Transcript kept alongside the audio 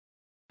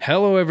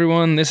Hello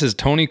everyone, this is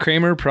Tony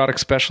Kramer, Product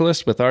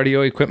Specialist with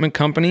RDO Equipment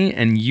Company,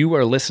 and you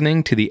are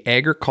listening to the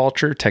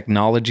Agriculture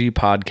Technology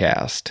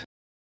Podcast.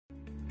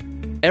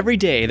 Every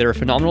day, there are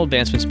phenomenal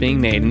advancements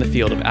being made in the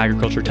field of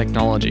agriculture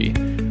technology.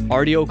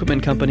 RDO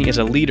Equipment Company is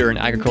a leader in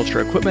agriculture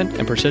equipment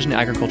and precision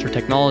agriculture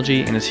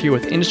technology and is here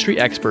with industry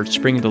experts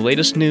bringing the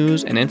latest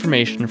news and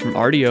information from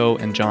RDO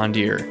and John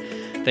Deere.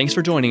 Thanks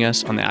for joining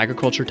us on the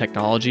Agriculture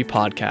Technology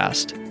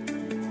Podcast.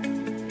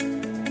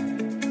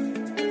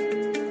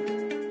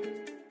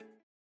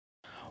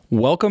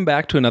 Welcome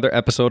back to another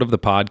episode of the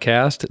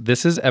podcast.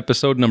 This is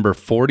episode number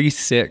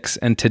 46,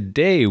 and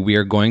today we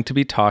are going to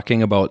be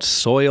talking about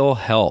soil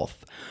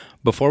health.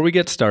 Before we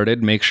get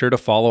started, make sure to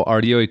follow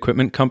RDO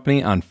Equipment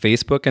Company on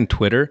Facebook and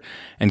Twitter,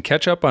 and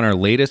catch up on our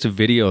latest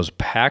videos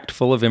packed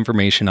full of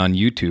information on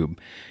YouTube.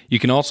 You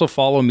can also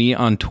follow me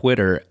on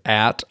Twitter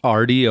at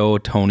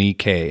RDO Tony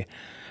K.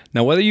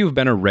 Now, whether you've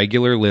been a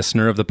regular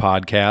listener of the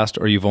podcast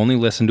or you've only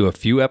listened to a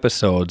few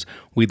episodes,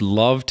 we'd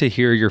love to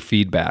hear your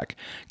feedback.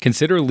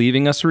 Consider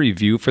leaving us a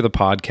review for the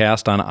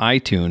podcast on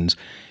iTunes.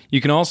 You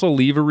can also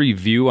leave a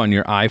review on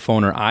your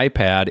iPhone or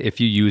iPad if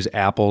you use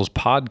Apple's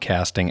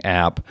podcasting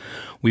app.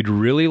 We'd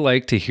really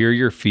like to hear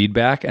your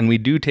feedback, and we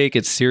do take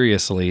it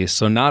seriously,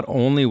 so not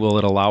only will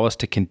it allow us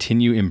to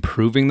continue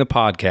improving the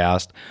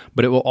podcast,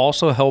 but it will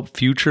also help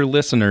future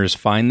listeners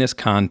find this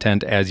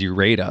content as you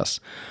rate us.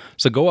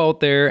 So go out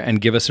there and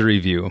give us a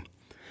review.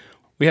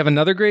 We have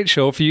another great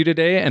show for you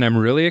today, and I'm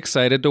really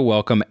excited to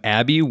welcome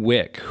Abby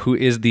Wick, who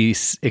is the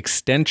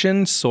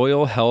Extension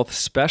Soil Health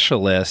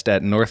Specialist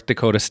at North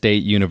Dakota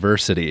State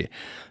University.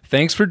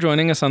 Thanks for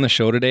joining us on the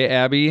show today,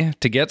 Abby.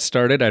 To get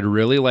started, I'd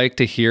really like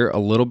to hear a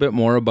little bit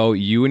more about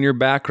you and your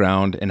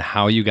background and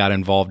how you got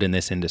involved in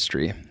this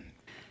industry.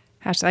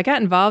 Gosh, I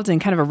got involved in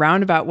kind of a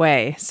roundabout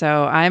way.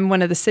 So I'm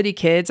one of the city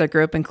kids. I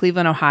grew up in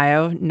Cleveland,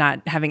 Ohio,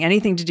 not having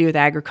anything to do with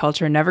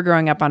agriculture, never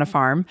growing up on a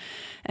farm.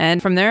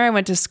 And from there, I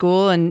went to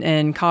school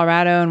in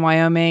Colorado and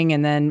Wyoming,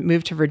 and then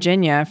moved to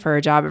Virginia for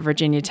a job at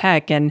Virginia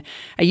Tech. And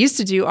I used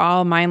to do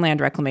all mine land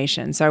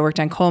reclamation. So I worked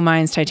on coal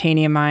mines,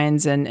 titanium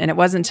mines, and it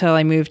wasn't until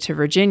I moved to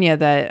Virginia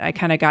that I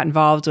kind of got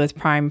involved with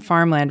prime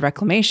farmland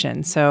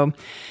reclamation. So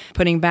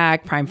putting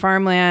back prime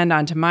farmland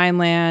onto mine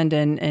land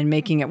and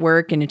making it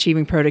work and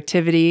achieving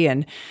productivity.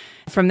 And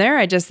from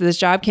there, this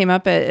job came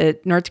up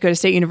at North Dakota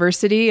State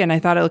University, and I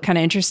thought it looked kind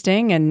of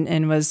interesting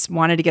and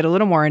wanted to get a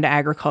little more into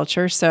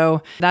agriculture.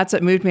 So that's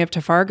what moved me up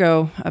to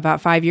Fargo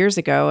about 5 years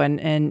ago and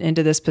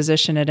into this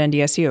position at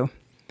NDSU.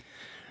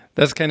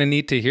 That's kind of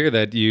neat to hear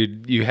that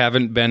you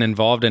haven't been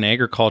involved in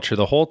agriculture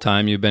the whole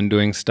time. You've been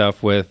doing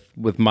stuff with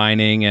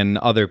mining and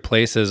other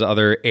places,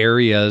 other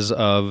areas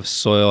of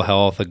soil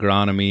health,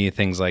 agronomy,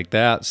 things like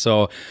that.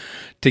 So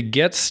to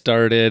get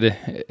started,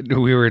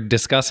 we were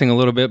discussing a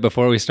little bit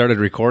before we started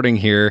recording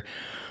here.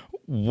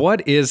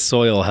 What is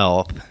soil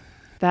health?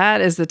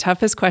 That is the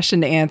toughest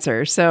question to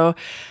answer. So,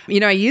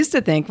 I used to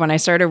think when I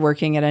started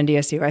working at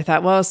NDSU, I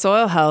thought, well,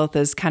 soil health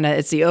is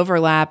it's the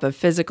overlap of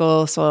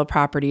physical soil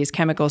properties,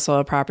 chemical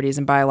soil properties,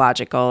 and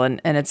biological. And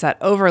it's that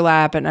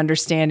overlap and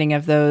understanding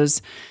of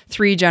those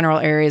three general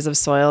areas of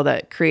soil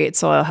that create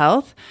soil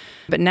health.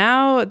 But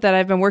now that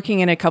I've been working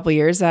in a couple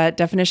years, that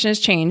definition has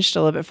changed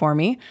a little bit for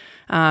me.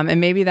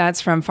 And maybe that's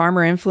from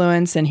farmer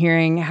influence and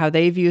hearing how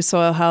they view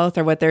soil health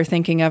or what they're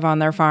thinking of on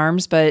their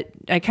farms. But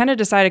I kind of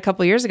decided a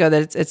couple years ago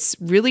that it's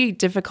really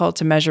difficult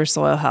to measure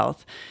soil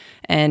health.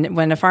 And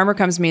when a farmer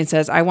comes to me and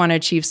says, I want to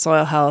achieve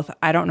soil health,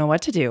 I don't know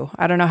what to do.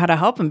 I don't know how to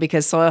help them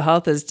because soil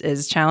health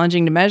is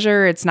challenging to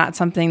measure. It's not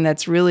something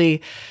that's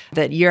really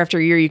that year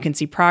after year you can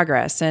see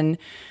progress. And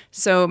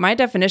so my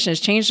definition has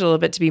changed a little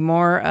bit to be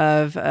more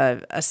of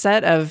a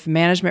set of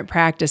management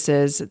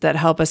practices that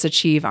help us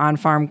achieve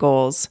on-farm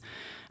goals,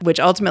 which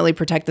ultimately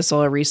protect the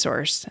soil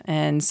resource.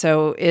 And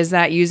so is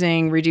that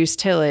using reduced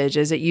tillage?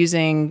 Is it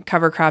using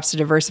cover crops to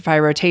diversify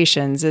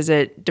rotations? Is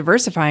it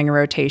diversifying a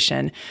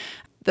rotation?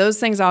 Those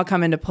things all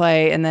come into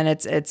play, and then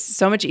it's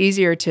so much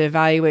easier to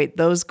evaluate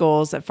those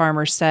goals that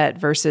farmers set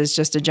versus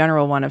just a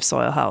general one of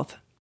soil health.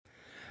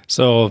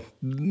 So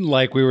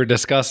like we were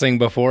discussing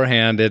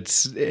beforehand,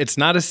 it's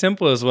not as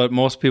simple as what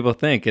most people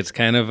think. It's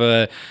kind of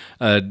a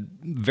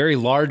very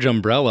large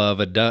umbrella of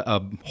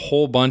a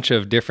whole bunch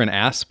of different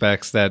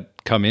aspects that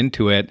come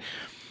into it.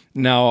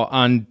 Now,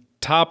 on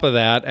top of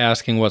that,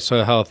 asking what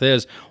soil health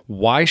is,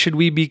 why should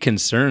we be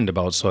concerned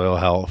about soil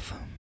health?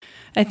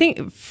 I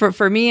think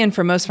for me and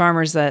for most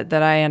farmers that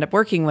I end up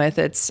working with,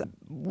 it's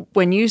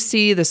when you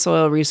see the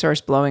soil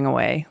resource blowing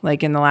away,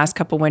 like in the last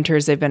couple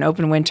winters, they've been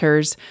open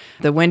winters.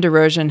 The wind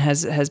erosion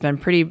has been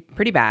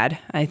pretty bad.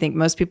 I think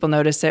most people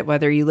notice it,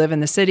 whether you live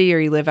in the city or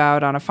you live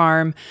out on a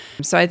farm.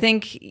 So I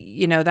think,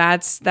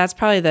 that's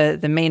probably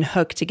the main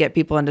hook to get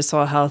people into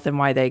soil health and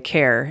why they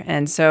care.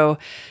 And so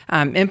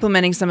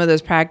implementing some of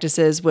those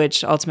practices,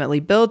 which ultimately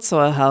build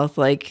soil health,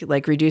 like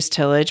reduced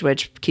tillage,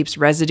 which keeps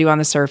residue on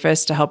the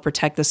surface to help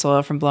protect the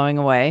soil from blowing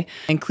away,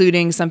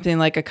 including something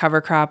like a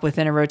cover crop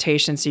within a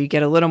rotation so you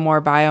get a little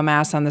more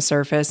biomass on the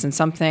surface and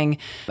something,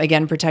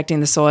 again,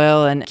 protecting the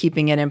soil and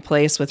keeping it in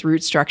place with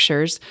root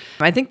structures.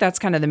 I think that's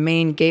kind of the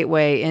main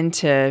gateway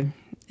into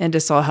into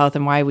soil health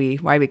and why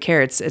we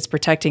care. It's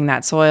protecting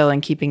that soil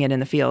and keeping it in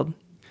the field.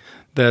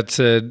 That's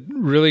a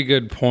really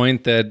good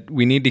point, that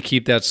we need to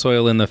keep that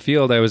soil in the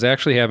field. I was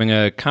actually having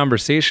a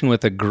conversation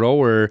with a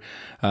grower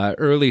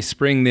early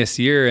spring this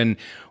year, and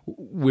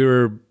we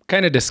were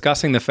kind of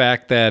discussing the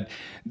fact that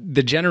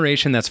the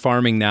generation that's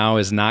farming now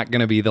is not going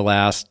to be the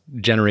last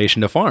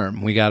generation to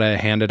farm. We got to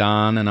hand it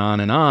on and on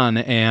and on.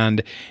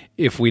 And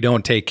if we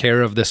don't take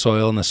care of the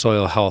soil and the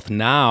soil health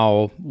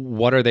now,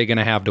 what are they going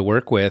to have to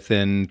work with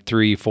in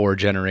 3-4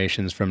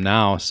 generations from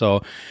now?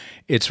 So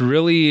it's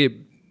really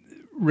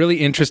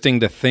interesting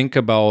to think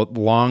about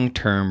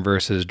long-term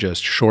versus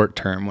just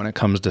short-term when it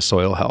comes to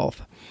soil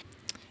health.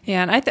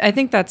 Yeah, and I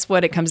think that's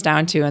what it comes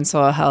down to in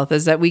soil health,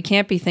 is that we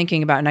can't be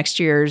thinking about next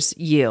year's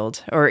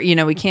yield, or, we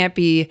have to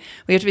be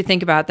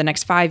thinking about the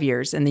next 5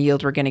 years and the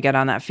yield we're going to get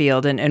on that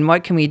field, and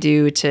what can we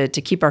do to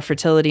keep our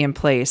fertility in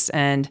place,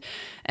 and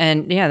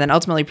then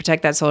ultimately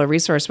protect that soil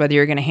resource, whether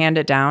you're going to hand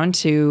it down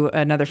to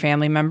another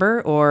family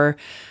member or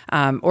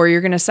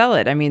you're going to sell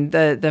it. I mean,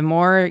 the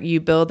more you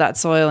build that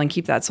soil and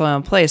keep that soil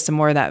in place, the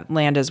more that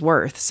land is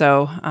worth.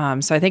 So I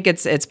think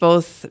it's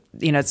both,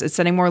 it's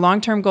setting more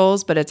long-term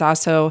goals, but it's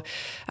also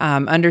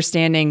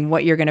understanding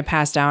what you're going to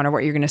pass down or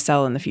what you're going to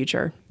sell in the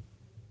future.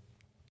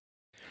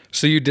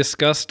 So you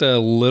discussed a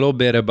little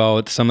bit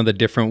about some of the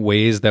different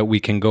ways that we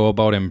can go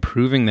about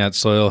improving that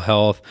soil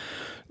health.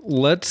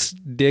 Let's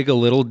dig a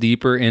little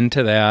deeper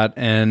into that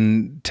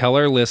and tell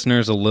our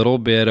listeners a little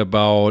bit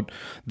about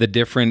the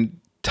different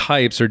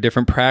types or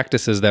different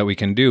practices that we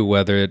can do,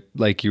 whether it,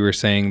 like you were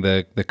saying,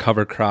 the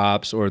cover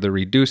crops or the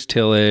reduced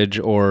tillage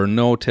or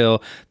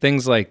no-till,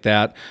 things like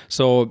that.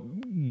 So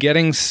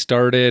getting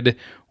started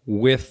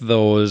with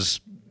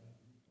those,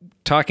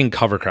 talking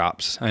cover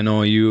crops. I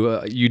know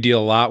you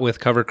deal a lot with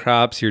cover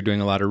crops. You're doing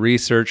a lot of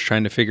research,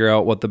 trying to figure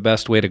out what the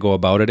best way to go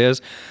about it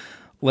is.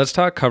 Let's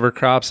talk cover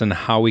crops and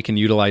how we can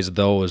utilize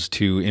those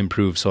to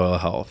improve soil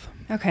health.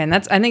 Okay, and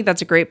I think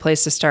that's a great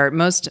place to start.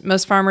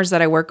 Most farmers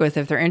that I work with,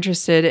 if they're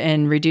interested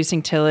in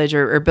reducing tillage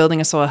or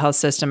building a soil health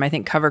system, I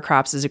think cover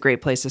crops is a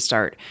great place to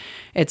start.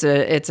 It's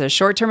a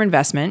short-term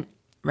investment,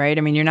 right?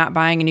 I mean, you're not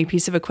buying a new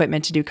piece of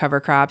equipment to do cover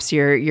crops.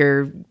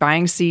 You're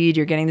buying seed,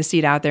 you're getting the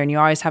seed out there, and you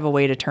always have a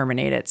way to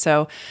terminate it.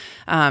 So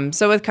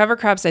with cover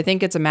crops, I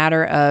think it's a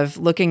matter of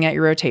looking at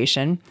your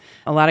rotation.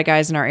 A lot of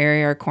guys in our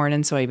area are corn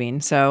and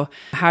soybean. So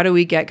how do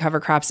we get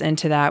cover crops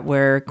into that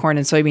where corn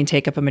and soybean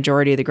take up a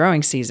majority of the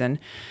growing season?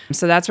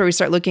 So that's where we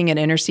start looking at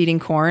interseeding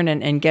corn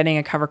and getting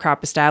a cover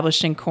crop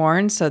established in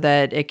corn so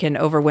that it can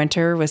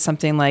overwinter with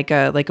something like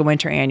a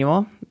winter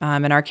annual.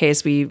 In our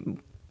case, we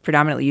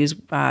predominantly use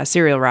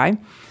cereal rye.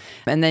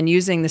 And then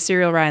using the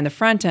cereal rye in the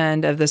front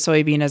end of the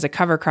soybean as a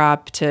cover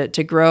crop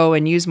to grow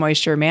and use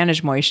moisture,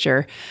 manage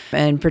moisture,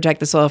 and protect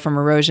the soil from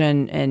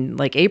erosion in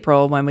like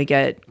April when we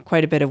get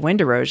quite a bit of wind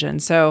erosion.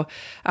 So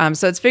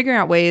it's figuring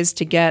out ways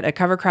to get a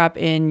cover crop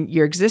in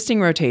your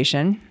existing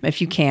rotation,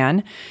 if you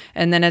can.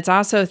 And then it's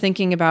also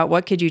thinking about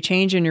what could you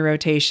change in your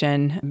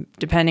rotation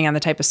depending on the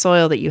type of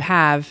soil that you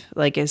have.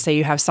 Like say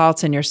you have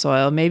salts in your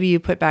soil, maybe you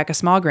put back a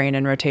small grain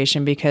in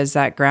rotation because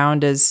that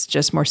ground is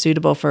just more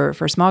suitable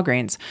for small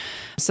grains.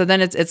 So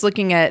then it's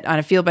looking at on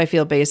a field by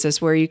field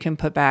basis where you can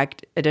put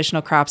back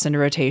additional crops into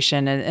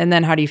rotation, and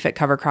then how do you fit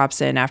cover crops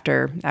in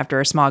after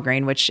a small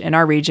grain, which in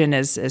our region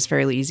is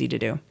fairly easy to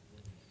do.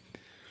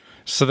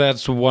 So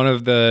that's one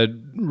of the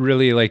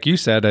really, like you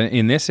said,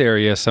 in this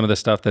area, some of the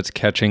stuff that's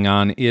catching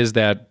on is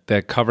that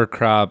cover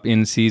crop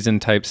in season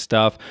type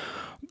stuff.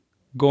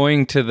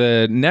 Going to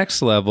the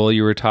next level,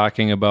 you were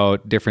talking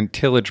about different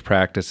tillage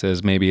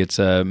practices. Maybe it's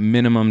a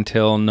minimum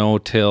till, no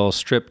till,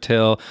 strip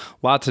till,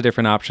 lots of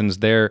different options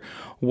there.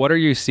 What are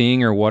you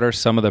seeing, or what are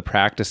some of the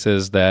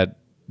practices that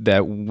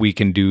we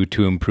can do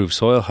to improve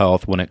soil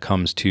health when it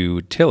comes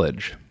to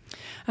tillage?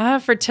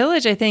 For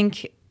tillage, I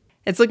think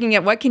it's looking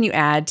at what can you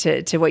add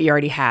to what you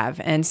already have.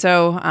 And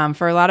so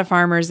for a lot of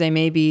farmers, they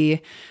may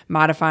be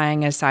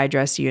modifying a side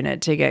dress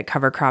unit to get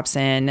cover crops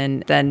in.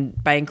 And then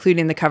by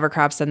including the cover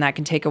crops, then that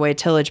can take away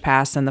tillage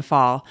pass in the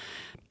fall.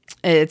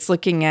 It's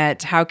looking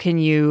at how can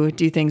you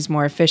do things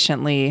more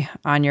efficiently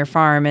on your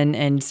farm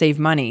and save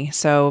money.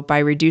 So by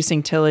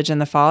reducing tillage in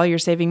the fall, you're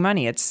saving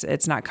money.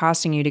 It's not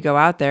costing you to go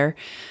out there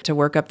to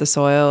work up the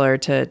soil or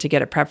to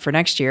get it prepped for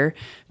next year,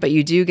 but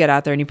you do get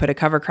out there and you put a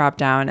cover crop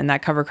down, and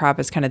that cover crop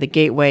is kind of the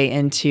gateway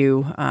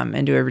into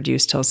a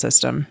reduced till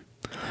system.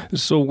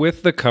 So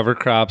with the cover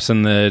crops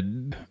and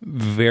the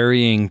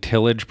varying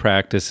tillage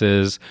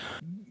practices,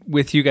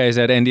 with you guys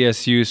at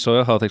NDSU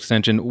Soil Health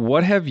Extension,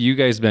 what have you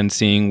guys been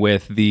seeing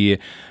with the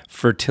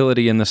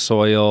fertility in the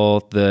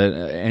soil,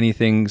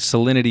 anything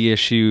salinity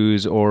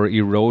issues or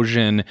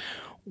erosion,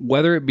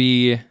 whether it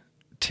be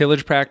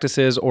tillage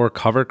practices or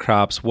cover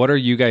crops? What are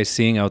you guys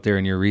seeing out there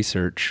in your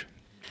research?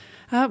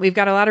 We've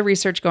got a lot of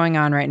research going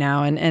on right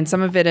now, and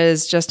some of it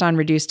is just on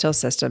reduced till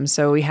systems.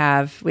 So we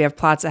have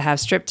plots that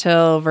have strip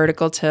till,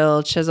 vertical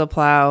till, chisel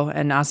plow,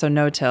 and also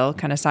no till,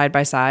 kind of side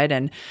by side.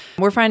 And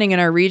we're finding in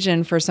our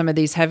region for some of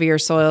these heavier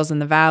soils in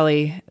the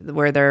valley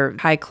where they're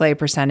high clay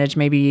percentage,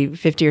 maybe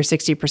 50 or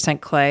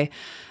 60% clay,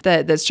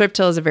 that strip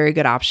till is a very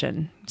good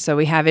option. So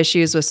we have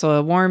issues with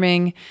soil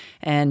warming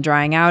and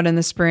drying out in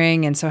the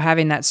spring. And so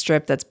having that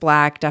strip that's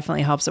black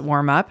definitely helps it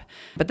warm up.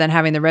 But then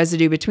having the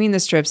residue between the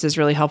strips is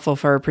really helpful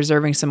for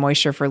preserving some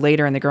moisture for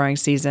later in the growing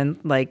season,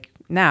 like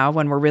now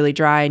when we're really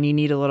dry and you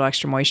need a little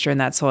extra moisture in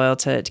that soil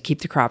to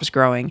keep the crops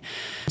growing.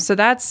 So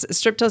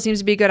strip till seems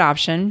to be a good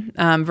option.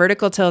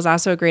 Vertical till is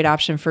also a great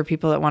option for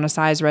people that want to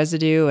size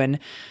residue, and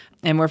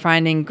we're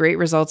finding great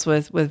results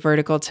with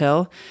vertical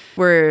till.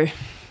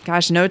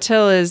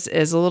 No-till is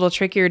a little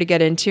trickier to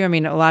get into. I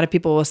mean, a lot of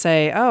people will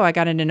say, oh, I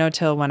got into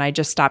no-till when I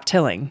just stopped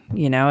tilling,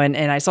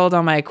 and I sold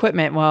all my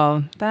equipment.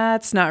 Well,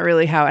 that's not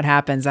really how it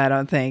happens, I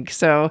don't think.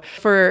 So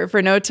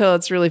for no-till,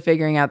 it's really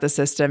figuring out the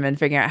system and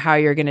figuring out how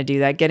you're going to do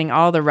that, getting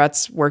all the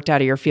ruts worked out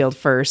of your field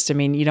first. I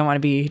mean, you don't want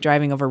to be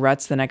driving over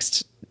ruts the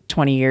next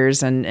 20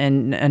 years and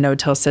a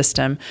no-till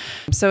system.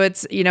 So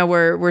it's,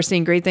 we're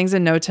seeing great things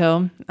in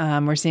no-till.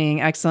 We're seeing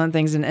excellent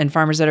things in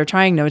farmers that are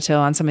trying no-till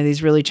on some of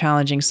these really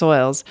challenging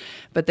soils,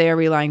 but they are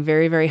relying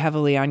very, very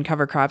heavily on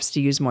cover crops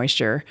to use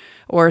moisture,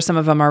 or some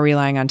of them are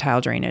relying on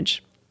tile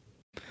drainage.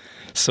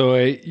 So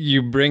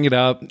you bring it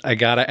up, I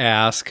got to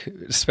ask,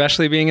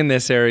 especially being in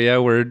this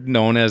area, we're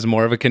known as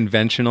more of a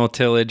conventional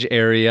tillage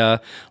area.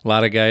 A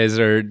lot of guys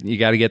you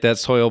got to get that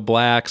soil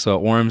black so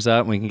it warms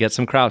up and we can get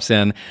some crops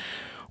in.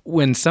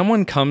 When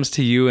someone comes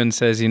to you and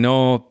says,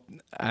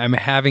 I'm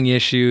having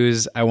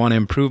issues, I want to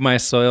improve my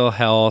soil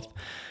health,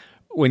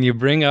 when you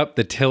bring up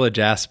the tillage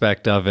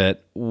aspect of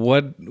it,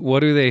 what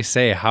do they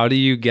say? How do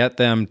you get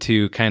them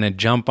to kind of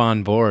jump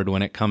on board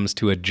when it comes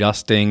to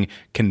adjusting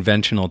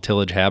conventional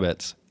tillage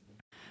habits?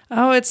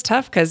 Oh, it's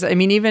tough because,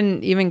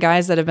 even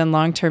guys that have been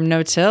long-term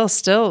no-till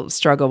still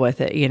struggle with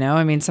it,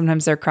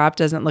 sometimes their crop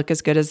doesn't look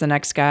as good as the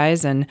next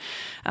guy's. And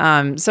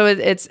so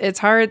it's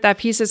hard. That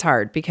piece is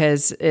hard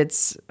because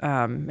it's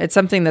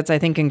something that's, I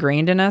think,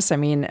 ingrained in us.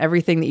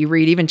 Everything that you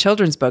read, even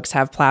children's books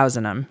have plows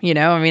in them,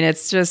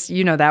 it's just,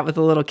 that with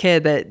a little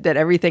kid that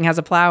everything has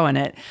a plow in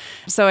it.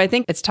 So I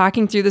think it's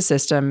talking through the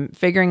system,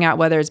 figuring out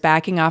whether it's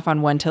backing off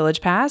on one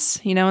tillage pass,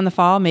 in the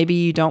fall. Maybe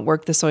you don't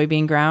work the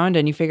soybean ground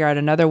and you figure out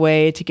another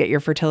way to get your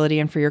fertility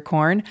in for your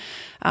corn.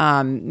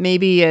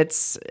 Maybe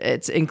it's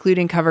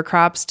including cover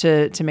crops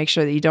to make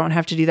sure that you don't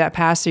have to do that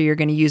pass. So you're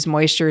going to use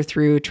moisture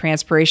through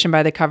transpiration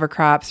by the cover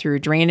crop, through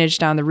drainage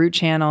down the root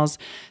channels,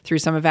 through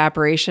some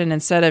evaporation.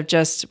 Instead of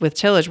just with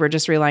tillage, we're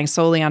just relying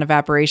solely on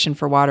evaporation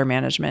for water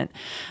management.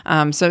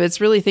 So it's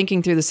really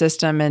thinking through the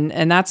system.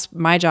 And that's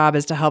my job,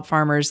 is to help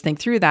farmers think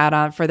through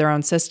that for their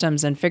own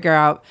systems and figure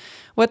out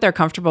what they're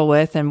comfortable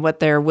with and what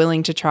they're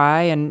willing to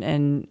try, and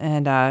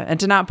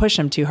to not push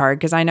them too hard,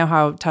 because I know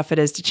how tough it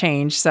is to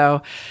change.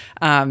 So,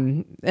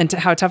 and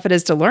how tough it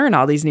is to learn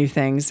all these new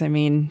things.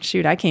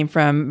 I came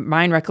from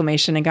mine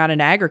reclamation and got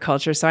into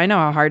agriculture, so I know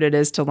how hard it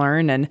is to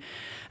learn. And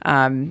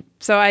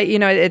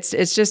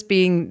it's just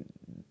being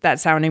that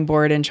sounding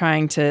board and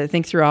trying to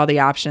think through all the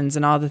options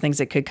and all the things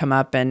that could come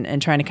up,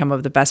 and trying to come up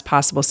with the best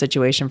possible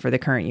situation for the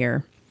current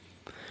year.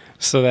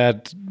 So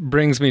that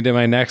brings me to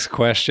my next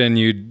question.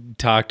 You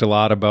talked a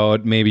lot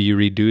about maybe you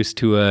reduce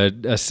to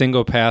a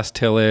single pass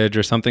tillage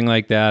or something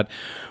like that.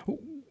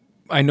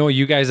 I know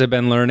you guys have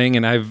been learning,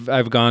 and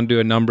I've gone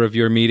to a number of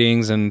your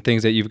meetings and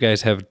things that you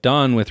guys have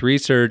done with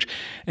research,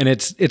 and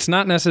it's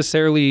not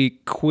necessarily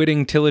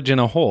quitting tillage in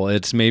a whole.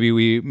 It's maybe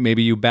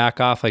you back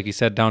off, like you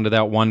said, down to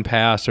that one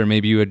pass, or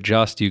maybe you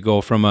adjust. You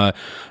go from a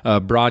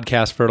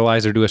broadcast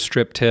fertilizer to a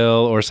strip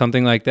till or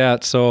something like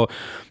that. So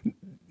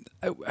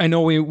I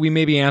know we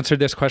maybe answered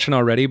this question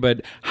already,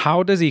 but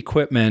how does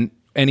equipment,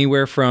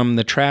 anywhere from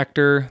the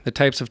tractor, the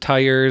types of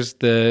tires,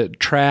 the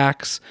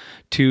tracks,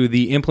 to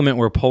the implement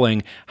we're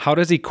pulling, how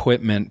does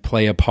equipment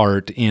play a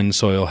part in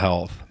soil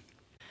health?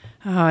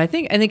 Oh, I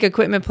think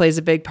equipment plays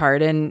a big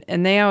part, and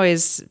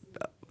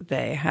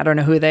I don't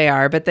know who they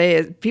are, but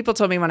people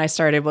told me when I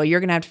started, well, you're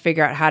going to have to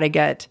figure out how to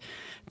get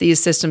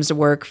these systems to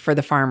work for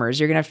the farmers.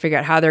 You're going to have to figure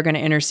out how they're going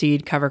to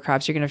interseed cover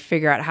crops. You're going to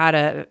figure out how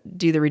to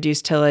do the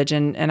reduced tillage.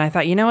 And I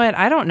thought, you know what?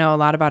 I don't know a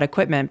lot about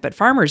equipment, but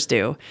farmers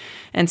do.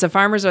 And so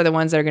farmers are the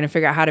ones that are going to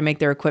figure out how to make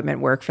their equipment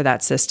work for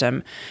that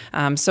system.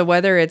 So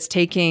whether it's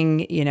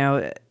taking,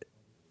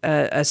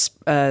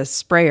 a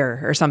sprayer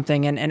or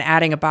something and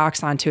adding a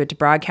box onto it to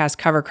broadcast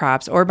cover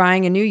crops, or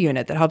buying a new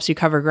unit that helps you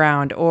cover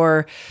ground,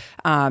 or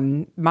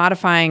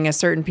modifying a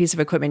certain piece of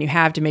equipment you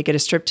have to make it a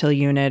strip till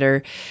unit,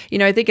 or,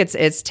 I think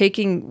it's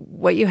taking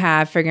what you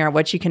have, figuring out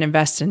what you can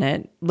invest in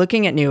it,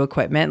 looking at new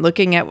equipment,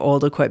 looking at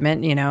old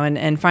equipment,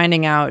 and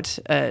finding out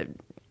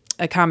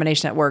a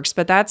combination that works.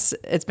 But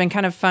it's been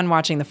kind of fun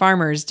watching the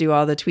farmers do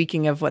all the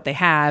tweaking of what they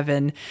have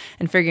and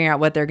figuring out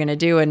what they're going to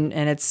do. And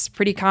it's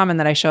pretty common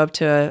that I show up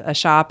to a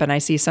shop and I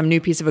see some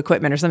new piece of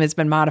equipment or something that's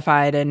been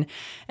modified,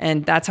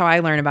 and that's how I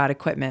learn about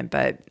equipment.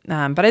 But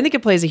I think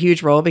it plays a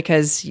huge role,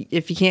 because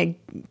if you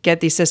can't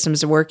get these systems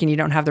to work and you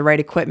don't have the right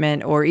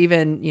equipment, or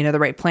even, the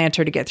right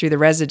planter to get through the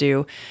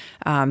residue,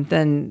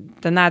 then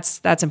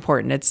that's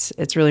important.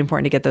 It's really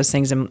important to get those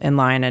things in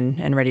line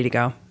and ready to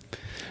go.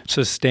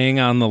 So staying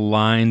on the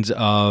lines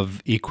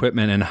of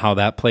equipment and how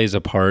that plays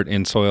a part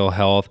in soil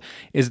health,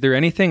 is there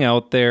anything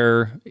out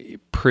there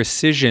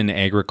precision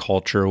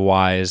agriculture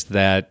wise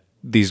that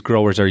these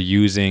growers are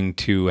using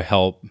to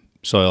help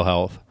soil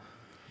health?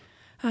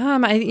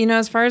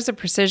 As far as the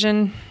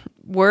precision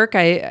work,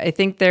 I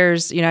think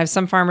there's, I have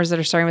some farmers that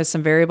are starting with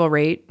some variable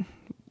rate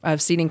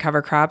of seeding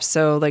cover crops.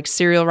 So like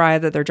cereal rye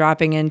that they're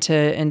dropping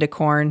into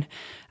corn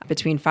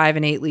between 5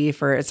 and 8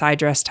 leaf or it's high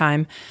dress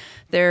time.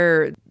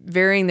 They're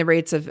varying the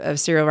rates of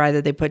cereal rye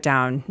that they put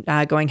down,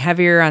 going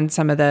heavier on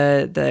some of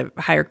the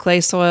higher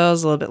clay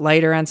soils, a little bit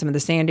lighter on some of the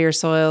sandier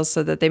soils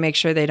so that they make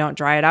sure they don't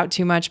dry it out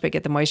too much, but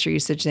get the moisture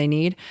usage they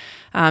need.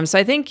 So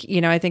I think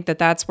that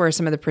that's where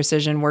some of the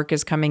precision work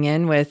is coming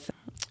in with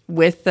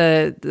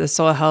the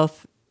soil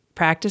health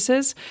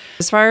practices.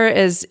 As far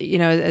as,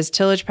 as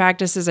tillage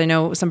practices, I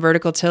know some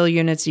vertical till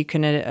units you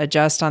can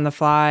adjust on the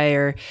fly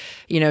or,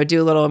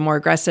 do a little more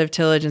aggressive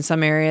tillage in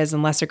some areas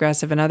and less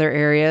aggressive in other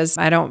areas.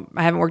 I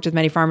haven't worked with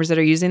many farmers that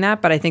are using that,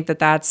 but I think that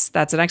that's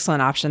an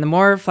excellent option. The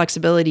more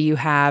flexibility you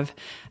have,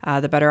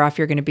 the better off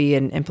you're going to be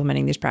in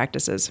implementing these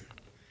practices.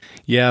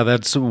 Yeah,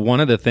 that's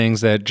one of the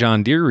things that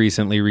John Deere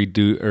recently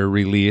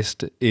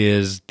released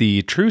is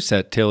the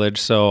TrueSet tillage.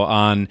 So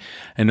I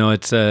know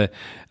it's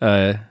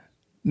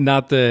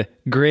not the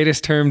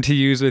greatest term to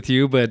use with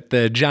you, but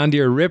the John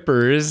Deere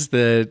rippers,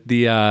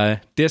 the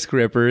disc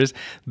rippers,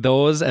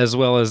 those as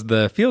well as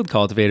the field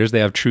cultivators, they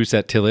have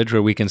TrueSet tillage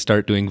where we can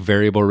start doing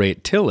variable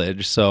rate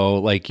tillage. So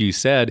like you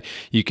said,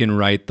 you can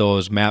write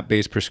those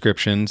map-based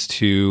prescriptions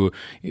to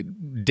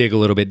dig a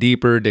little bit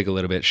deeper, dig a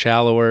little bit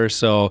shallower.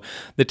 So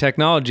the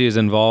technology is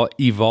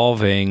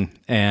evolving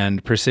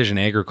and precision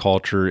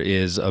agriculture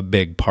is a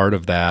big part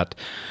of that.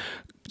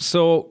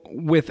 So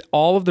with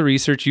all of the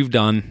research you've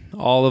done,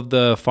 all of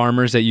the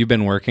farmers that you've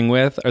been working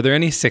with, are there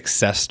any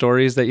success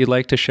stories that you'd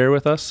like to share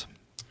with us?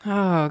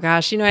 Oh,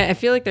 gosh. I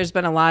feel like there's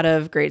been a lot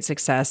of great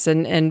success.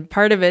 And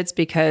part of it's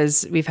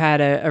because we've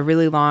had a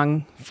really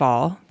long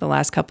fall the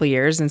last couple of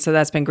years. And so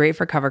that's been great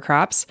for cover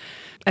crops.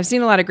 I've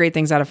seen a lot of great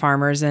things out of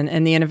farmers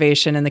and the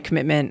innovation and the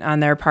commitment on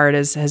their part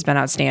has been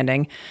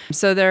outstanding.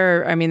 So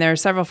there are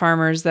several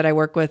farmers that I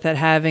work with that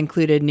have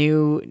included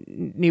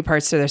new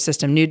parts to their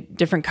system, new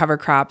different cover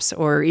crops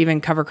or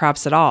even cover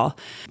crops at all.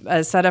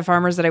 A set of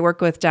farmers that I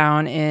work with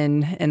down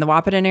in the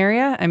Wahpeton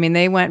area,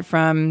 they went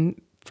from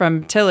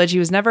tillage. He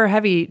was never a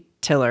heavy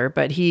tiller,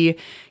 but he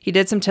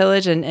did some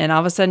tillage and all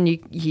of a sudden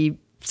he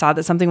saw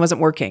that something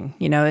wasn't working,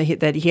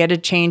 that he had to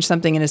change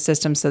something in his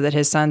system so that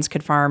his sons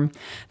could farm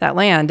that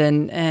land.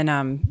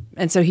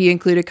 And so he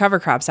included cover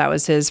crops. That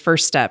was his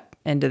first step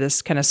into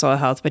this kind of soil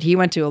health. But he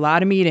went to a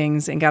lot of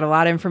meetings and got a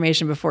lot of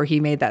information before he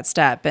made that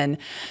step. And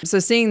so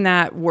seeing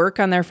that work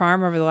on their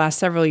farm over the last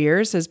several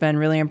years has been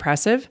really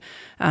impressive.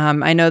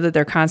 I know that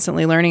they're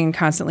constantly learning and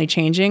constantly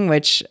changing,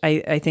 which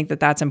I think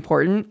that's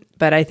important.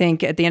 But I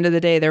think at the end of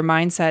the day, their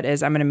mindset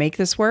is, I'm going to make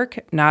this work,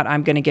 not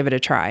I'm going to give it a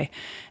try.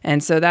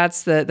 And so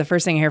that's the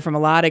first thing I hear from a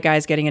lot of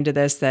guys getting into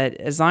this, that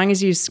as long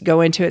as you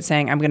go into it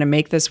saying, I'm going to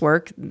make this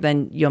work,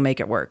 then you'll make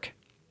it work.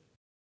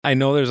 I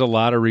know there's a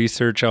lot of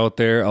research out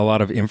there, a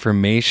lot of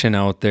information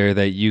out there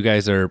that you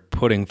guys are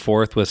putting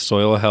forth with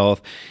soil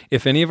health.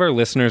 If any of our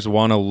listeners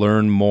want to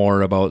learn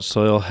more about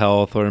soil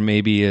health or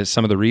maybe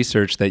some of the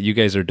research that you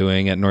guys are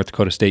doing at North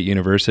Dakota State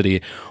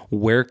University,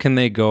 where can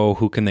they go?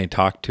 Who can they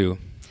talk to?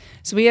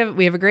 So we have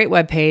a great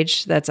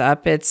webpage that's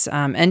up. It's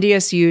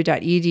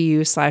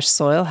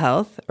ndsu.edu/soil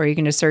health, or you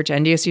can just search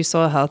NDSU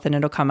soil health and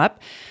it'll come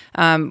up.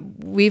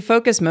 We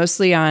focus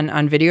mostly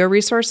on video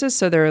resources.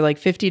 So there are like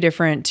 50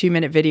 different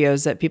 2-minute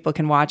videos that people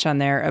can watch on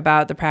there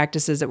about the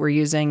practices that we're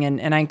using.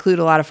 And I include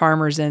a lot of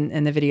farmers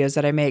in the videos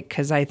that I make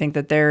because I think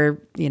that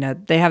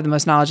they have the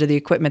most knowledge of the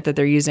equipment that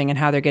they're using and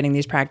how they're getting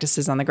these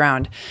practices on the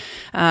ground.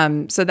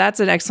 So that's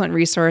an excellent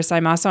resource.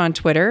 I'm also on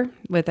Twitter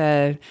with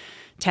a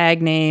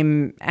tag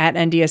name at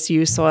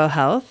NDSU Soil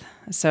Health.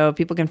 So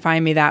people can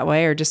find me that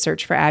way or just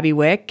search for Abby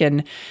Wick.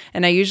 And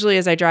I usually,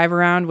 as I drive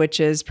around, which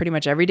is pretty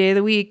much every day of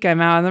the week, I'm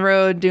out on the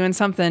road doing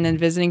something and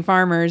visiting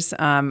farmers.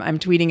 I'm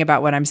tweeting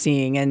about what I'm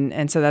seeing.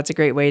 And so that's a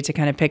great way to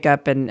kind of pick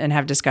up and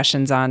have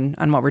discussions on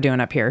what we're doing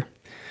up here.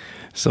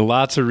 So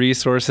lots of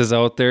resources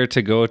out there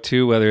to go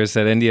to, whether it's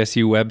at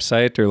NDSU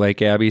website or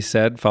like Abby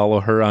said,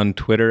 follow her on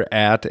Twitter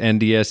at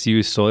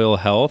NDSU Soil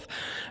Health.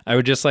 I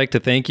would just like to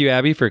thank you,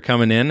 Abby, for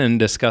coming in and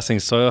discussing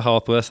soil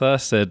health with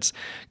us. It's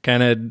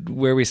kind of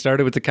where we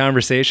started with the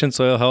conversation.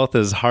 Soil health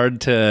is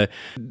hard to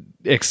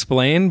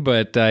explain,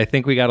 but I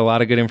think we got a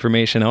lot of good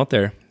information out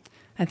there.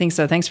 I think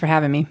so. Thanks for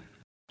having me.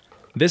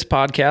 This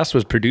podcast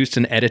was produced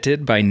and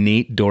edited by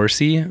Nate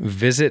Dorsey.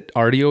 Visit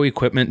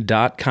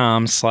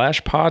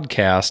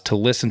rdioequipment.com/podcast to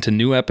listen to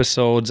new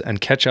episodes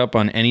and catch up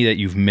on any that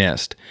you've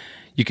missed.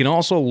 You can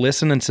also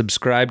listen and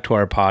subscribe to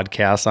our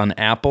podcast on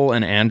Apple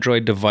and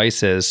Android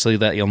devices so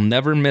that you'll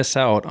never miss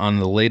out on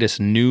the latest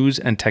news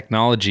and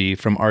technology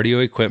from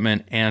RDO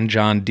Equipment and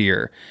John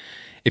Deere.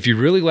 If you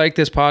really like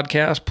this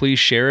podcast, please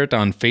share it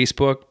on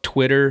Facebook,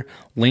 Twitter,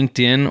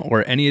 LinkedIn,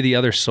 or any of the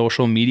other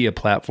social media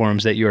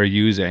platforms that you are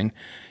using.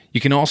 You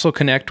can also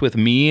connect with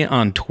me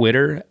on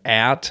Twitter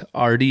at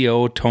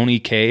RDO Tony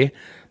K.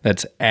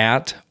 That's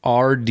at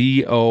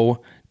RDOTONYK,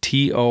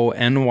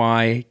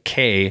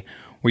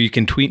 where you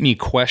can tweet me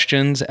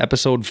questions,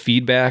 episode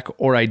feedback,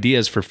 or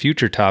ideas for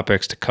future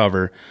topics to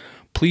cover.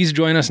 Please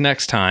join us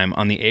next time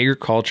on the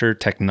Agriculture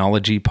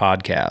Technology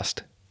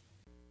Podcast.